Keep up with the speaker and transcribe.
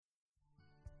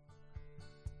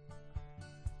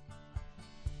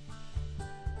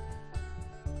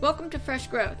Welcome to Fresh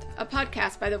Growth, a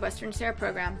podcast by the Western SARE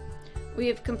program. We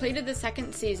have completed the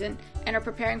second season and are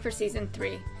preparing for season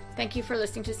 3. Thank you for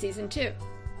listening to season 2.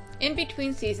 In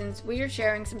between seasons, we are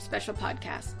sharing some special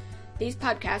podcasts. These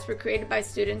podcasts were created by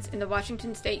students in the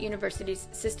Washington State University's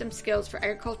System Skills for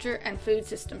Agriculture and Food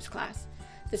Systems class.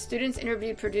 The students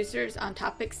interviewed producers on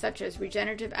topics such as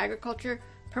regenerative agriculture,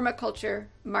 permaculture,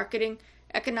 marketing,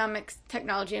 economics,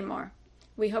 technology, and more.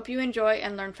 We hope you enjoy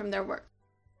and learn from their work.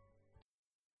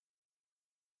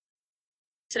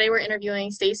 Today we're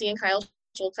interviewing Stacy and Kyle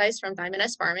Schultheis from Diamond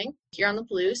S Farming here on the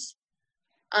Palouse.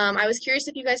 I was curious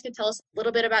if you guys could tell us a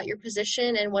little bit about your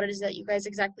position and what it is that you guys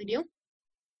exactly do.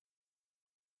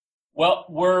 Well,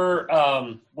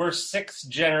 we're sixth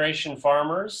generation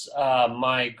farmers.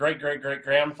 My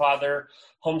great-great-great-grandfather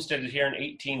homesteaded here in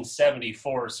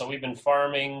 1874, so we've been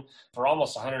farming for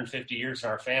almost 150 years in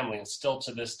our family, and still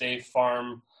to this day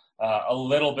farm a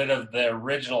little bit of the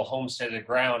original homesteaded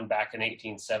ground back in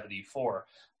 1874.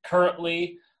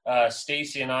 Currently,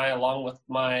 Stacy and I, along with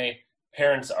my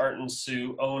parents Art and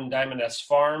Sue, own Diamond S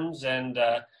Farms and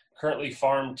currently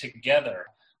farm together.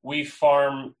 We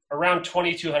farm around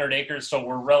 2,200 acres, so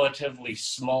we're relatively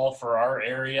small for our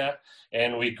area,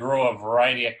 and we grow a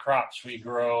variety of crops. We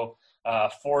grow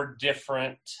 4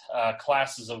 different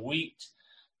classes of wheat,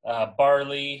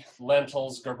 barley,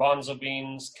 lentils, garbanzo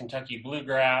beans, Kentucky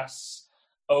bluegrass,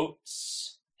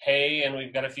 oats, hay, and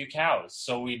we've got a few cows.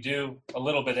 So we do a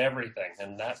little bit of everything,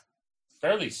 and that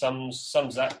fairly sums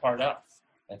that part up,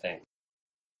 I think.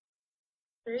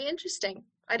 Very interesting.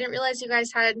 I didn't realize you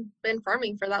guys had been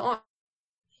farming for that long.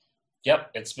 Yep,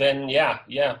 it's been, yeah.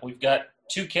 We've got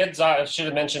 2 kids. I should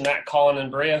have mentioned that, Colin and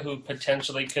Bria, who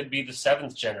potentially could be the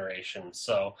 7th generation.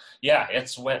 So, yeah,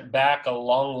 it's went back a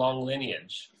long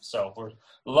lineage. So we're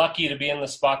lucky to be in the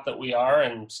spot that we are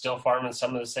and still farming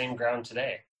some of the same ground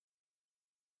today.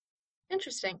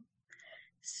 Interesting.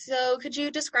 So could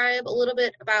you describe a little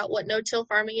bit about what no-till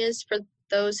farming is for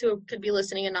those who could be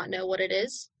listening and not know what it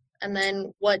is, and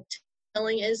then what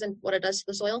tilling is and what it does to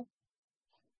the soil?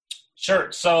 Sure.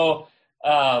 So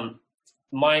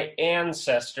my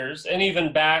ancestors, and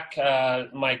even back,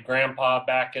 my grandpa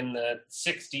back in the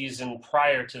 60s and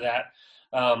prior to that,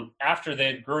 after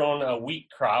they'd grown a wheat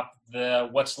crop,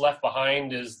 what's left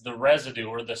behind is the residue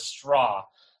or the straw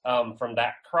from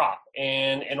that crop.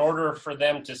 And in order for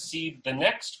them to seed the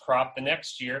next crop the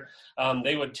next year,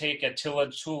 they would take a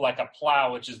tillage tool like a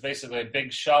plow, which is basically a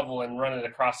big shovel, and run it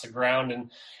across the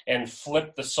ground and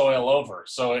flip the soil over.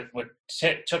 So it would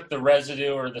took the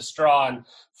residue or the straw and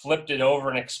flipped it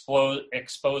over and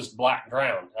exposed black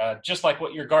ground, just like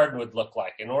what your garden would look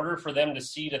like. In order for them to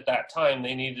seed at that time,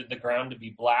 they needed the ground to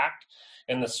be black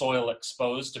and the soil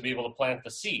exposed to be able to plant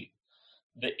the seed.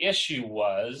 The issue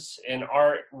was, in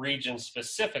our region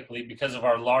specifically, because of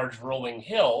our large rolling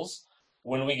hills,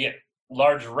 when we get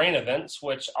large rain events,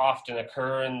 which often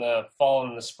occur in the fall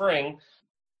and the spring,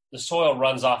 the soil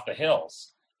runs off the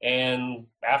hills. And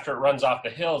after it runs off the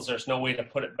hills, there's no way to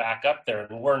put it back up there.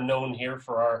 And we're known here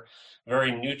for our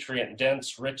very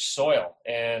nutrient-dense, rich soil.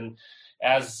 And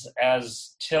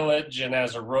as tillage and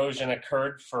as erosion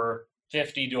occurred for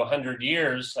 50 to 100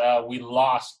 years, we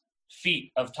lost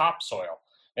feet of topsoil,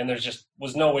 and there just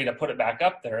was no way to put it back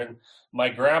up there. And my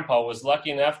grandpa was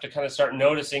lucky enough to kind of start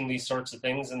noticing these sorts of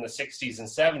things in the 60s and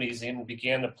 70s and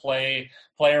began to play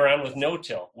around with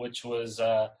no-till, which was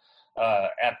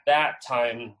at that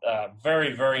time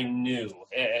very, very new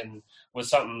and was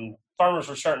something farmers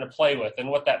were starting to play with. And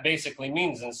what that basically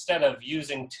means, instead of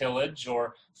using tillage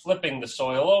or flipping the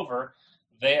soil over,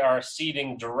 they are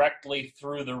seeding directly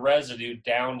through the residue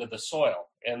down to the soil,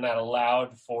 and that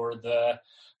allowed for the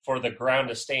ground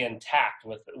to stay intact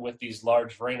with these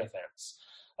large rain events.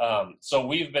 So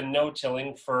we've been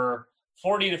no-tilling for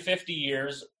 40 to 50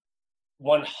 years,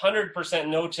 100%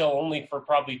 no-till only for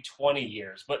probably 20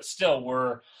 years, but still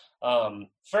we're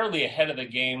fairly ahead of the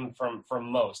game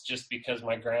from most, just because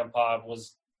my grandpa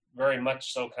was very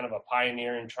much so kind of a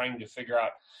pioneer in trying to figure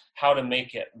out how to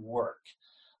make it work.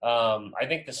 I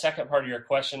think the second part of your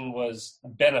question was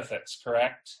benefits,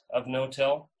 correct, of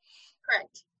no-till?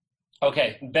 Correct.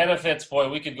 Okay, benefits, boy,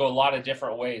 we could go a lot of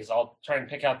different ways. I'll try and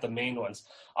pick out the main ones.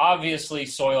 Obviously,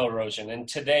 soil erosion, and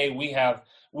today we have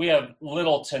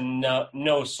little to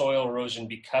no soil erosion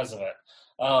because of it.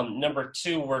 Number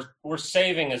 2, we're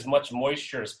saving as much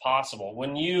moisture as possible.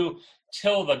 When you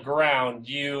till the ground,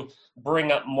 you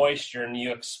bring up moisture and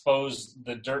you expose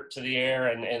the dirt to the air,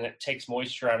 and it takes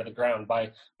moisture out of the ground.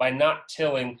 By not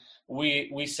tilling,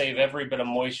 we save every bit of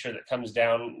moisture that comes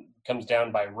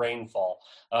down by rainfall.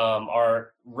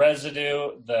 Our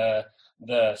residue,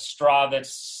 the straw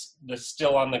that's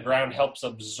still on the ground helps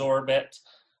absorb it.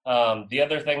 The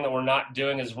other thing that we're not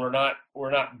doing is we're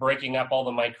not breaking up all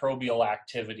the microbial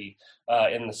activity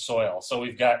in the soil. So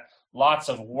we've got lots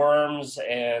of worms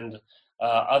and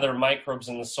other microbes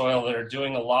in the soil that are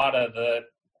doing a lot of the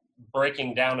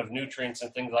breaking down of nutrients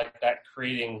and things like that,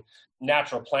 creating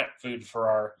natural plant food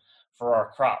for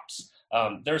our crops.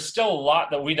 There's still a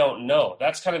lot that we don't know.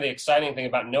 That's kind of the exciting thing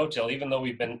about no-till. Even though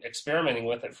we've been experimenting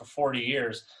with it for 40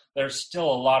 years, there's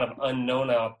still a lot of unknown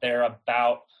out there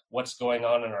about what's going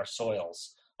on in our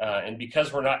soils. And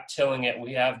because we're not tilling it,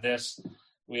 we have this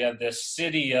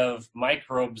city of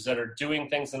microbes that are doing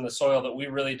things in the soil that we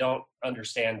really don't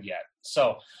understand yet.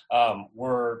 So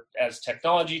as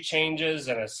technology changes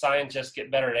and as scientists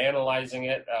get better at analyzing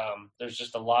it, there's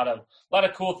just a lot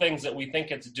of cool things that we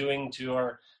think it's doing to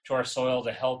our soil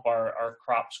to help our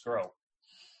crops grow.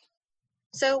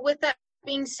 So with that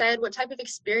being said, what type of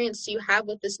experience do you have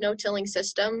with this no-tilling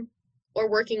system or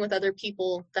working with other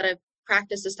people that have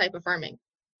practiced this type of farming?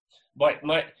 But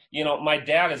my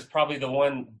dad is probably the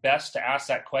one best to ask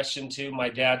that question to. My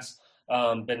dad's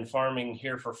been farming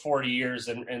here for 40 years,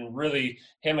 and really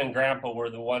him and Grandpa were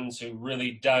the ones who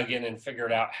really dug in and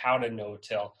figured out how to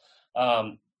no-till.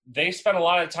 They spent a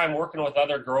lot of time working with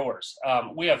other growers.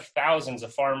 We have thousands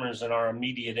of farmers in our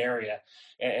immediate area,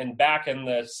 and back in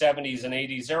the 70s and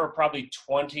 80s, there were probably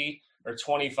 20 or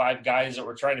 25 guys that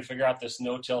were trying to figure out this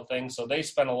no-till thing. So they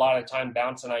spent a lot of time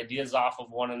bouncing ideas off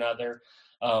of one another.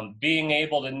 Being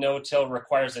able to no-till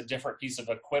requires a different piece of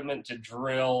equipment to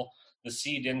drill the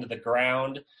seed into the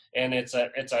ground, and it's a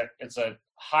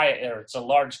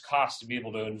large cost to be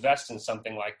able to invest in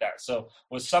something like that. So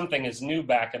with something as new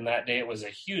back in that day, it was a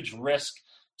huge risk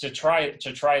to try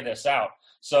this out.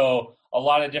 So a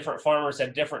lot of different farmers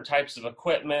had different types of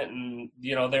equipment, and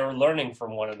they were learning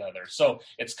from one another. So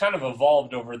it's kind of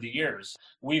evolved over the years.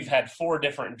 We've had 4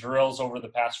 different drills over the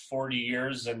past 40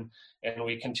 years, and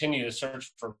we continue to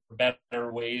search for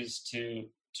better ways to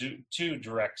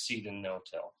direct seed and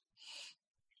no-till.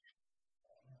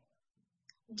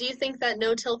 Do you think that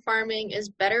no-till farming is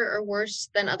better or worse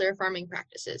than other farming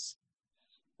practices?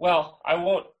 Well, I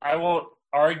won't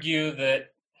argue that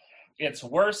it's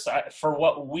worse. For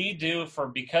what we do,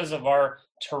 because of our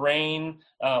terrain,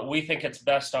 we think it's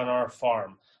best on our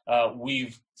farm.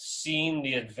 We've seen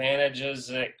the advantages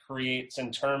that it creates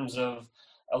in terms of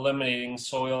eliminating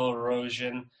soil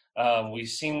erosion. We've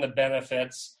seen the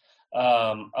benefits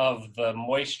of the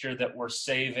moisture that we're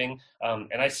saving.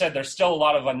 And I said there's still a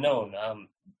lot of unknown.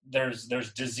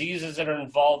 There's diseases that are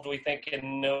involved, we think,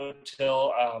 in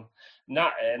no-till,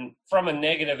 and from a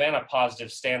negative and a positive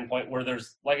standpoint, where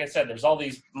there's, like I said, there's all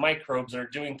these microbes that are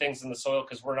doing things in the soil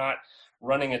because we're not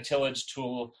running a tillage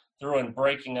tool through and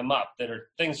breaking them up, that are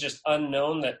things just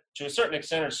unknown that to a certain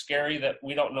extent are scary, that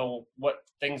we don't know what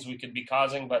things we could be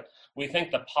causing, but we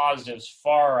think the positives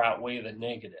far outweigh the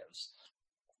negatives.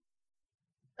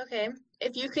 Okay.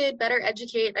 If you could better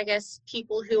educate, I guess,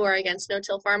 people who are against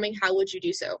no-till farming, how would you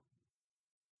do so?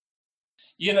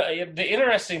 The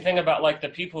interesting thing about the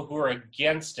people who are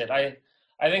against it, I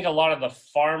think a lot of the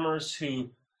farmers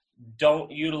who don't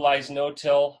utilize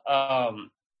no-till,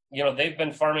 they've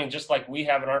been farming just like we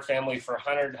have in our family for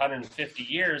 100, 150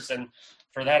 years. And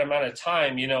for that amount of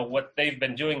time, what they've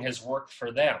been doing has worked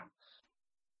for them.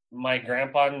 My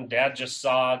grandpa and dad just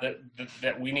saw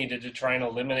that we needed to try and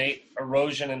eliminate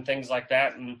erosion and things like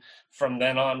that. And from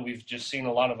then on, we've just seen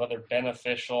a lot of other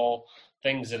beneficial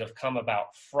things that have come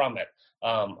about from it.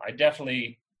 I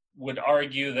definitely would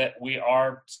argue that we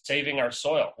are saving our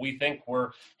soil. We think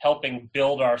we're helping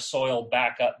build our soil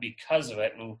back up because of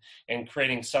it, and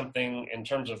creating something in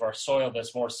terms of our soil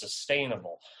that's more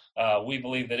sustainable. We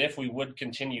believe that if we would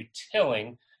continue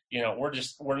tilling,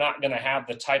 we're not going to have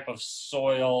the type of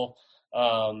soil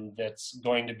that's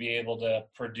going to be able to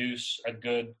produce a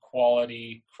good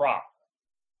quality crop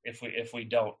if we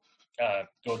don't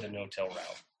go the no-till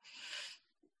route.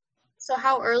 So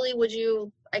how early would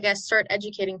you, I guess, start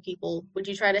educating people? Would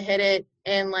you try to hit it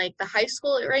in the high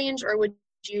school range, or would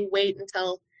you wait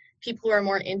until people who are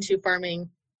more into farming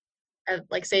at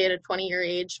say at a 20-year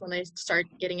age when they start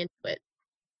getting into it?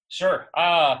 Sure.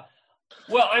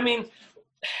 Well, I mean,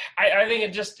 I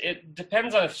think it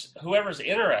depends on whoever's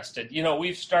interested.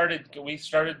 We've started,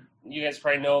 you guys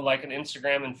probably know, an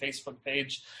Instagram and Facebook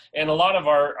page, and a lot of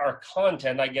our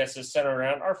content, I guess, is centered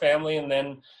around our family and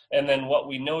then what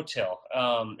we no-till,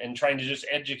 and trying to just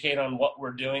educate on what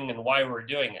we're doing and why we're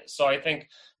doing it. So I think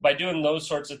by doing those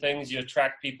sorts of things, you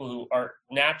attract people who are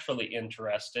naturally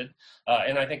interested,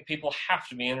 and I think people have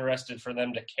to be interested for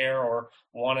them to care or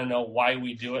want to know why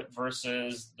we do it,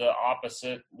 versus the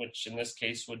opposite, which in this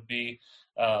case would be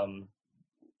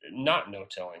not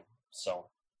no-tilling. So.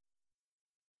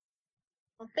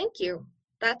 Well, thank you.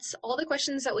 That's all the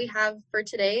questions that we have for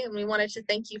today, and we wanted to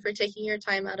thank you for taking your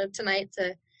time out of tonight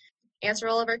to answer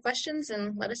all of our questions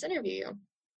and let us interview you.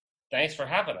 Thanks for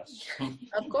having us.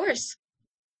 Of course.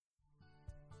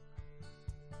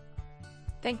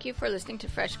 Thank you for listening to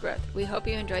Fresh Growth. We hope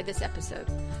you enjoyed this episode.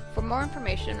 For more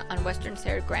information on Western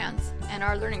Sayre grants and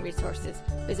our learning resources,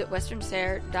 visit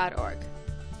westernsayre.org.